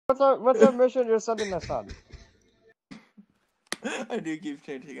What's our mission you're sending us on? I do keep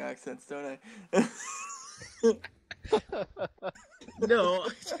changing accents, don't I? No.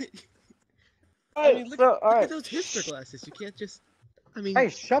 I mean, look at those hipster glasses. You can't just. I mean. Hey,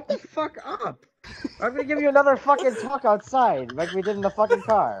 shut the fuck up! I'm gonna give you another fucking talk outside, like we did in the fucking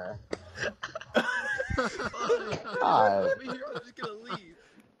car. I'm just gonna leave.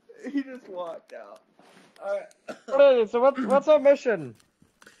 He just walked out. Alright. Okay, so what's our mission?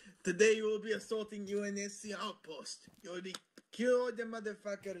 Today you will be assaulting UNSC outpost. You will kill the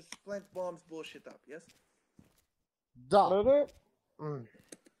motherfuckers, plant bombs, bullshit up, yes? Duh.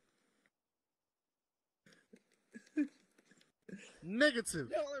 Negative.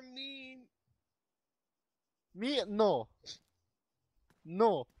 Y'all are mean. Me? No.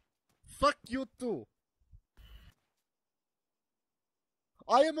 No. Fuck you too.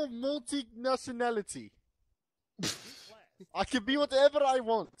 I am of multi-nationality. I can be whatever I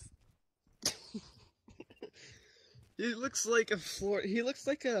want. He looks like a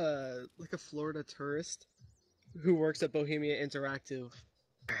Florida tourist who works at Bohemia Interactive.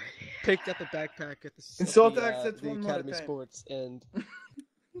 Picked up a backpack at the Academy Sports and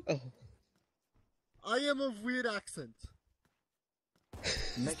I am of weird accent.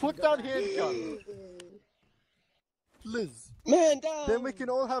 Put down handgun. Liz. Man down. Then we can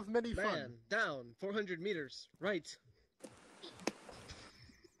all have many fun. Man down. 400 meters. Right.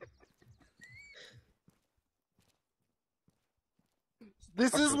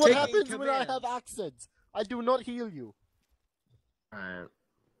 This is what happens when I have accents. I do not heal you. Alright.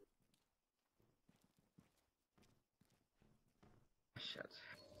 Shit.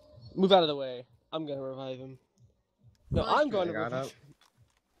 Move out of the way. I'm gonna revive him. No, I'm going to revive him.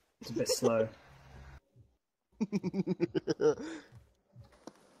 It's a bit slow.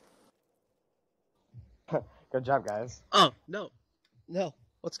 Good job, guys. Oh, no. No.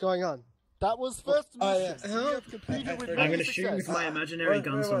 What's going on? That was first mission. yeah. We have completed with I'm gonna shoot with my imaginary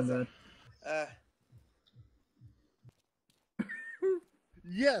gun somewhere.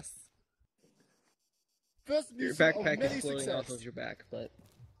 Yes. First mission Your backpack of many is floating success. off of your back, but...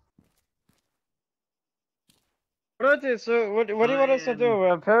 So what do you want us to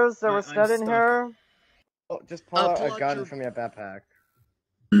do? Paris that was studying here? Oh, just pull out a gun from your backpack.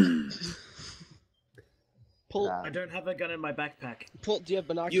 I don't have a gun in my backpack. Do you have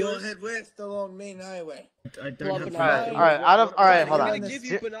binoculars? You'll head west along main highway. I don't have Alright, hold on. I'm gonna give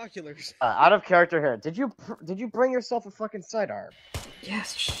you binoculars. Out of character here. Did you bring yourself a fucking sidearm?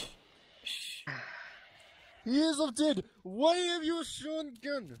 Yes. Shh. Years of dead. Why have you shown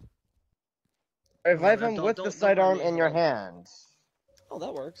gun? Revive him with the sidearm in your hand. Oh,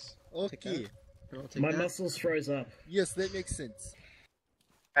 that works. Okay. My muscles froze up. Yes, that makes sense.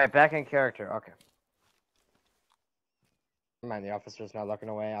 Alright, back in character. Okay. Mind, the officer's now looking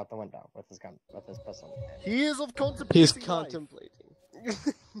away out the window with his gun, with his pistol. He is of contemplating. He's contemplating. It's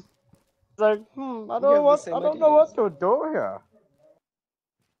like, I don't know what to do here.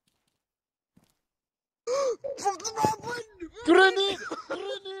 From the north! Grenade!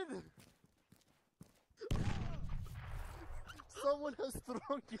 Grenade! Someone has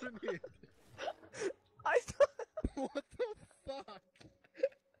thrown grenade. I thought... What the fuck?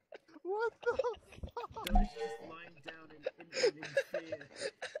 What the fuck? Doge just lying down in fear.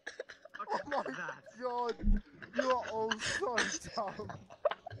 Oh my god! You are all so dumb.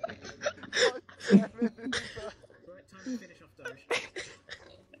 God damn it. Right, time to finish off Doge.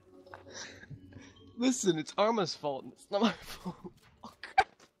 Listen, it's Arma's fault. It's not my fault. Oh, crap.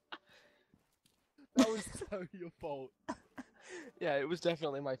 That was so your fault. Yeah, it was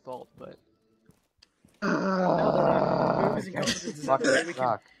definitely my fault, but...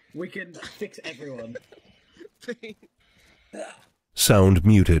 We can fix everyone. Sound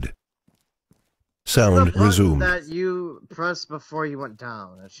muted. Sound resumed. That you pressed before you went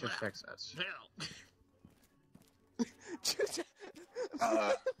down. It should fix it.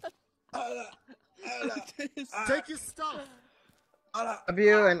 Take your stuff.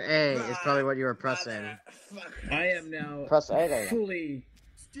 W and A is probably what you were pressing. I am now Press A there. fully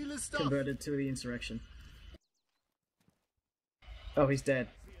Steal his stuff. converted to the insurrection. Oh, he's dead.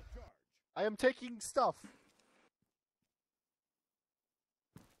 I am taking stuff.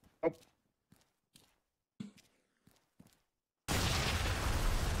 Oh.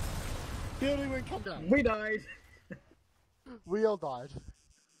 Building wing, come down. We died. We all died.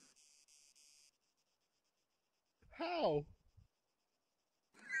 How?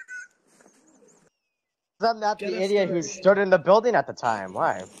 I'm not the idiot who stood in the building at the time.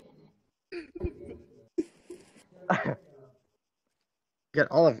 Why? Get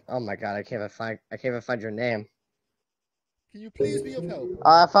all of. Oh my god! I can't even find your name. Can you please be of help?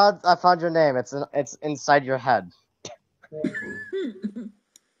 I found your name. It's inside your head.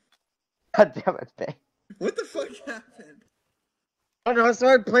 God damn it, babe. What the fuck happened? I don't know,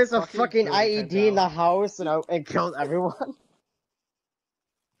 someone placed a Fucking fucking building came IED in the down. house and killed everyone.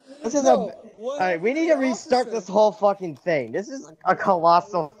 This is No, Alright, we need to restart this whole fucking thing. This is a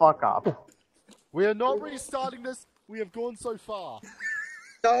colossal fuck up. We are not restarting this. We have gone so far.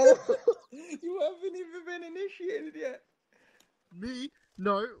 No. You haven't even been initiated yet. Me?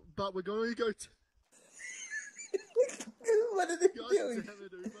 No, but we're going to go to... What are they doing?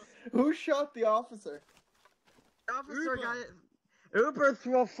 Who shot the officer? Officer Uber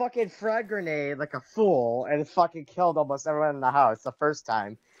threw a fucking frag grenade like a fool and fucking killed almost everyone in the house the first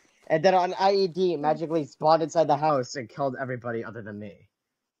time. And then an IED magically spawned inside the house and killed everybody other than me.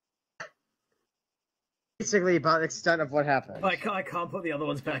 Basically about the extent of what happened. I can't put the other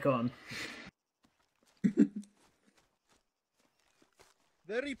ones back on.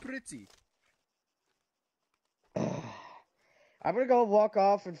 Very pretty. I'm gonna go walk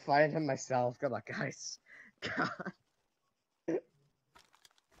off and find him myself. Good luck, guys. God.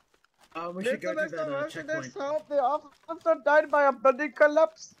 We should go to that checkpoint. Help. The officer died by a building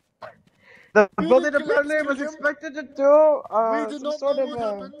collapse. The building apparently was expected to do we did not know what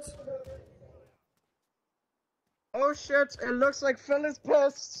happened. Oh shit, it looks like Phil is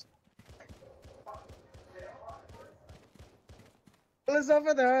pissed. Phil is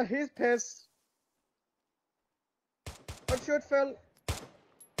over there, he's pissed. Don't shoot Phil.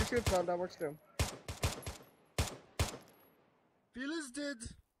 You shoot Phil, that works too. Phil is dead.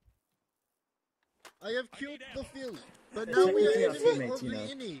 I have killed the Phil. But now we are in the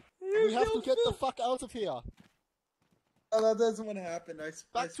innie. We have to get the fuck out of here. Oh, that doesn't want to happen. I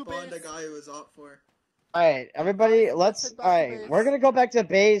spawned a guy who was up for. Alright, everybody, alright, we're gonna go back to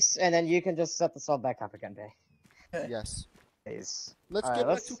base, and then you can just set this all back up again, Bay. Yes. Base. Let's get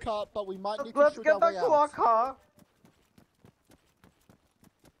back to car, but we might need to Let's shoot get our back way to out. our car.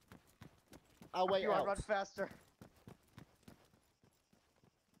 Our way out. Run faster.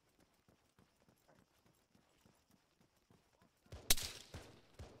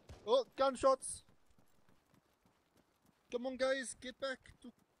 Oh, gunshots! Come on, guys, get back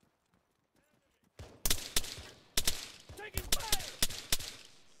to... Taking fire!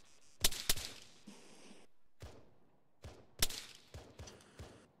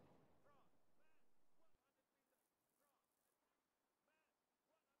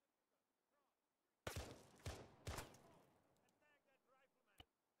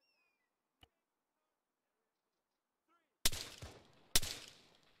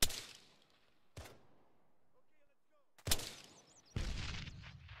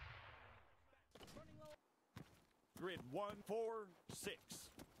 Grid 146,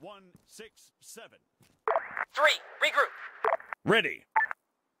 167. 3, regroup. Ready.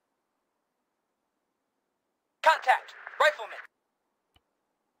 Contact, rifleman.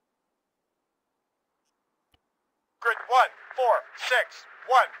 Grid 146,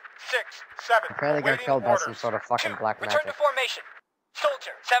 167. Apparently got killed by some sort of fucking black magic. Return to formation.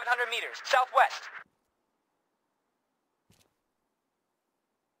 Soldier, 700 meters, southwest.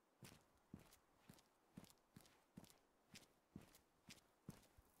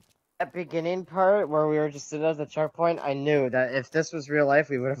 That beginning part where we were just sitting at the checkpoint, I knew that if this was real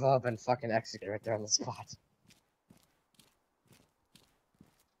life, we would have all been fucking executed right there on the spot.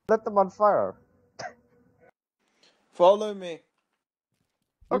 Let them on fire. Follow me.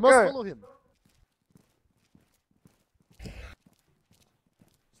 We must follow him.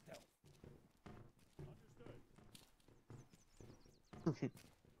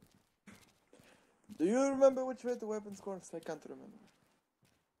 Do you remember which way the weapons course? I can't remember.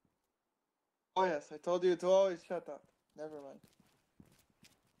 Oh yes, I told you to always shut up. Never mind.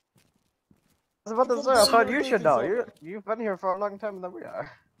 I was about to say, I thought you should know. You've been here for a long time than we are.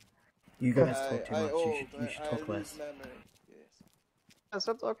 You guys talk too much. You should talk less. Yes,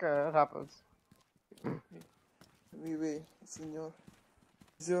 it's okay. It happens. Oui, senor.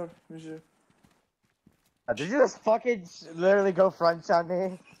 Monsieur. Did you just fucking literally go French on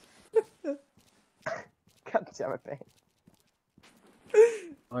me? God damn it, man.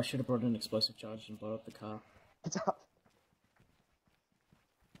 I should have brought an explosive charge and blow up the car.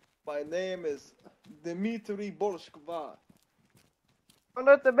 My name is Dmitry Bolshkova.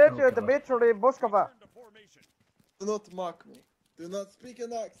 Dmitry Bolshkova. Do not mock me. Do not speak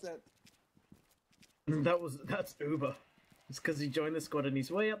an accent. That's Uber. It's because he joined the squad and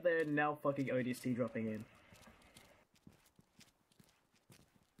he's way up there and now fucking ODST dropping in.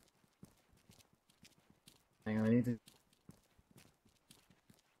 Hang on, I need to...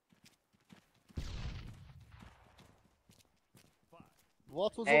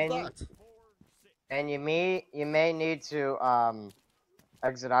 What was And all that? And you may need to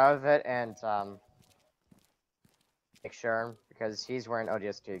exit out of it and make sure, because he's wearing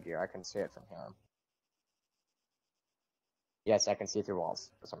ODST gear. I can see it from here. Yes, I can see through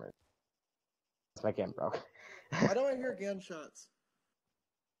walls for some reason. It's my game broke. Why do I hear gunshots?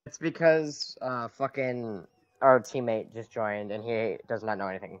 It's because fucking our teammate just joined and he does not know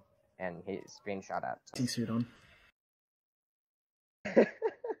anything and he's being shot at. So. T-suit on. But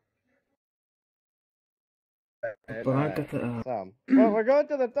I got the. So, well, we're going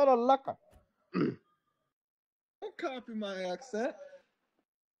to the tunnel locker. Don't copy my accent.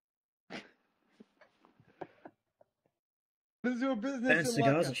 What is your business in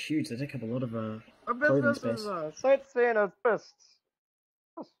Cigars Laka? are huge. They take up a lot of Our clothing business space. is sightseeing as best.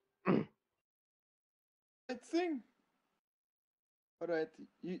 Let's sing. Alright,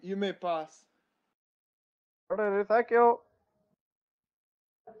 you may pass. Alrighty, thank you.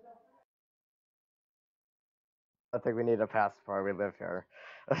 I think we need a passport. We live here.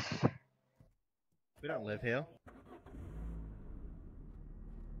 We don't live here.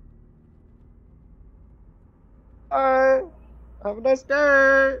 Alright. Have a nice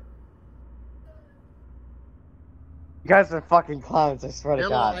day. You guys are fucking clowns, I swear to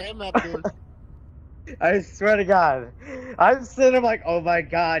Hello, God. I am that dude. I swear to God. I'm sitting there like, oh my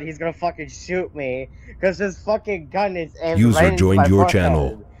God, he's gonna fucking shoot me. Because his fucking gun is aimed User right into joined my your forehead.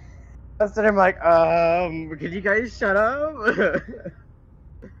 channel. I'm sitting there like, can you guys shut up? Where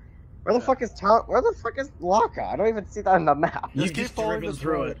the fuck is town? Where the fuck is Laka? I don't even see that on the map. You've keep just following driven this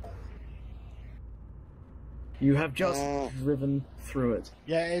through road. it. You have just driven through it.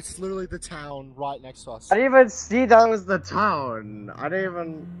 Yeah, it's literally the town right next to us. I didn't even see that was the town. I didn't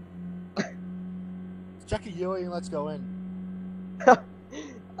even. Jackie Ewing, let's go in.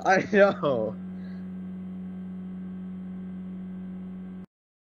 I know.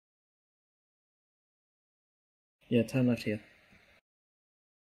 Yeah, turn left here.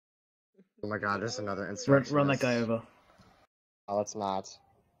 Oh my God, there's another Run insurrection. that guy over. Oh, it's not.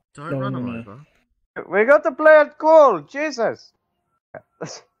 Don't No, run no, him no. over. We got to play it cool, Jesus.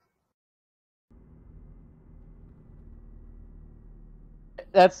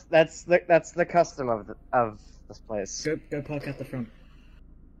 That's the custom of this place. Go park at the front.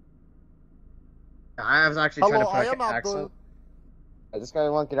 I was actually trying to Hello, I park am an Abdul. accent. This guy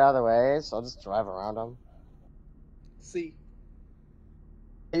won't get out of the way, so I'll just drive around him. See.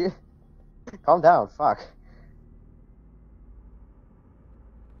 Calm down, fuck.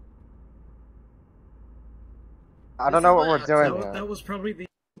 I don't know what we're doing here. That was probably the.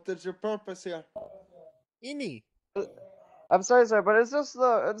 What is your purpose here? Inni. I'm sorry, sir, but is this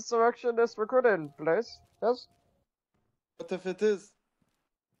the insurrectionist recruiting place? Yes? What if it is?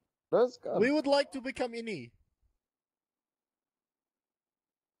 That's good. We would like to become Inni.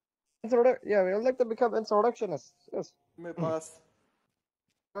 Yeah, we would like to become insurrectionists. Yes. You may pass.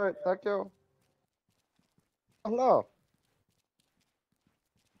 Alright, thank you. Hello.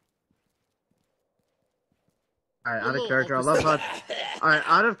 Alright, out of character, I love how... Alright,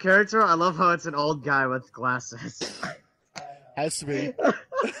 out of character, I love how it's an old guy with glasses. Has to be.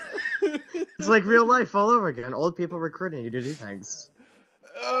 It's like real life all over again. Old people recruiting you to do things.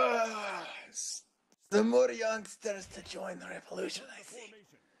 The more youngsters to join the revolution, I see.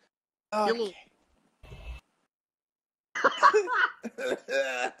 Okay.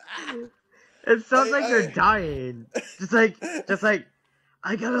 It sounds like you're dying. Just like,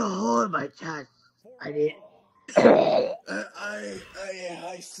 I got a hole in my chest. I need... I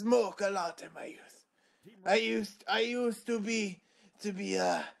smoke a lot in my youth. I used to be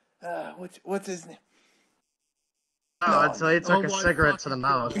what's his name? Oh, until he took a my cigarette to the fucking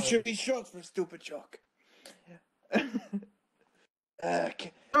mouth. You should be shot for stupid joke.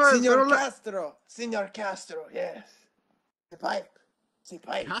 Senor Castro, yes. The pipe.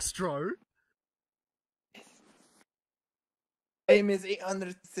 Castro? Aim is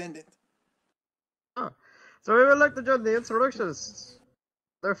 800 descendant. So we would like to join the insurrectionists.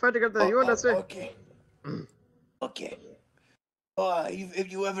 They're fighting at the UNSC. Okay. Okay. Have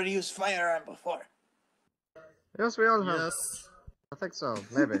you ever used firearm before? Yes, we all have. Yes. I think so,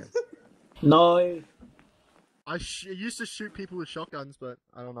 maybe. No. I used to shoot people with shotguns, but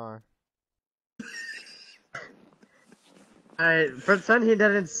I don't know. Alright, pretend he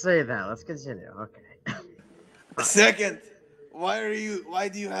didn't say that. Let's continue. Okay. Second, why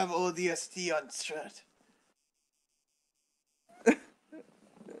do you have ODST on shirt?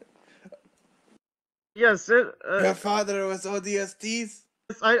 Yes, Your father was ODSTs?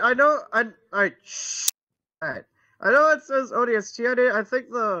 I know. Alright. Alright. I know it says ODST on it. I think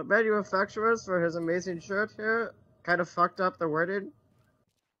the manufacturers for his amazing shirt here kind of fucked up the wording.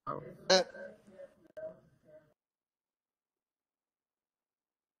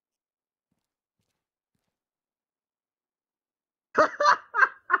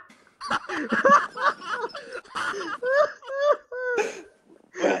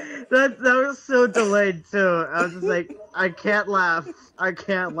 That was so delayed too. I was just like, I can't laugh,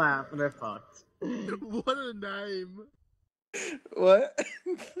 and I fucked. What a name! What?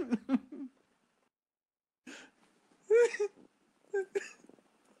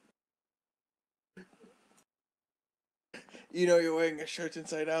 You know you're wearing a shirt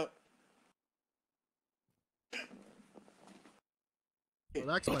inside out. Well,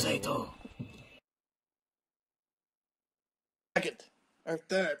 that's Potato. Second. Or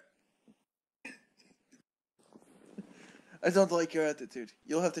third. I don't like your attitude.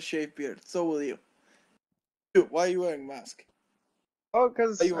 You'll have to shave beard. So will you. Dude, why are you wearing a mask? Oh,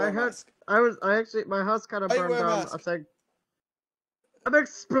 because I heard mask? I actually my house kind of Why you burned wear a down. mask? I'm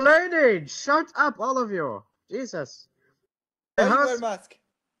explaining. Shut up, all of you. Jesus. Why you wear a mask?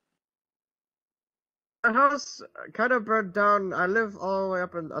 My house kind of burned down. I live all the way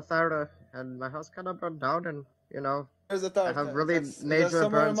up in Atharta, and my house kind of burned down, and you know, Where's I have really major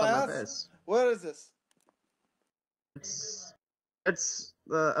burns on my face. Where is this? It's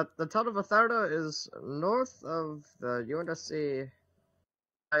the town of Atharta is north of the UNSC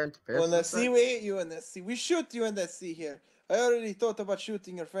giant base. UNSC, we hate UNSC. We shoot UNSC here. I already thought about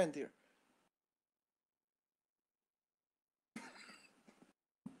shooting your friend here.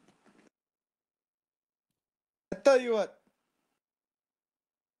 I tell you what.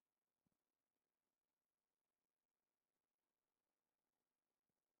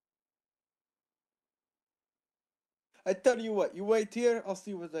 I tell you what. You wait here. I'll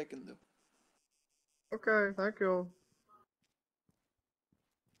see what I can do. Okay, thank you.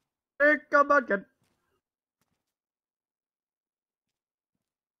 Hey, come on, kid.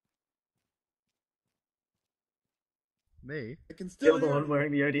 Me? I can still You're the one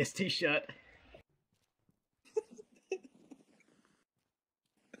wearing the ODS t-shirt.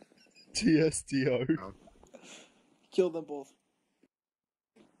 TSDO. Oh. Kill them both.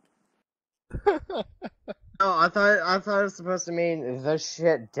 Oh, I thought it was supposed to mean the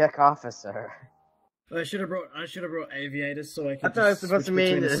shit dick officer. I should have brought aviators so I could. I thought it was supposed to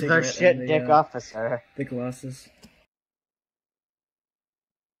mean the shit dick officer. The glasses.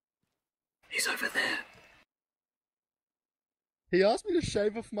 He's over there. He asked me to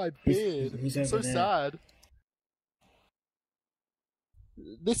shave off my beard. He's so over there. sad.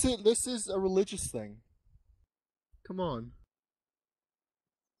 This is a religious thing. Come on.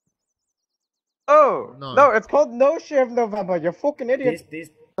 Oh No. no, it's called No Shave November. You fucking idiot. These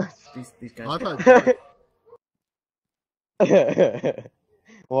guys. I've had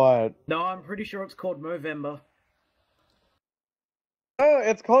What? No, I'm pretty sure it's called Movember. Oh,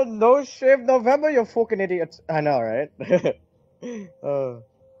 it's called No Shave November. You fucking idiot. I know, right?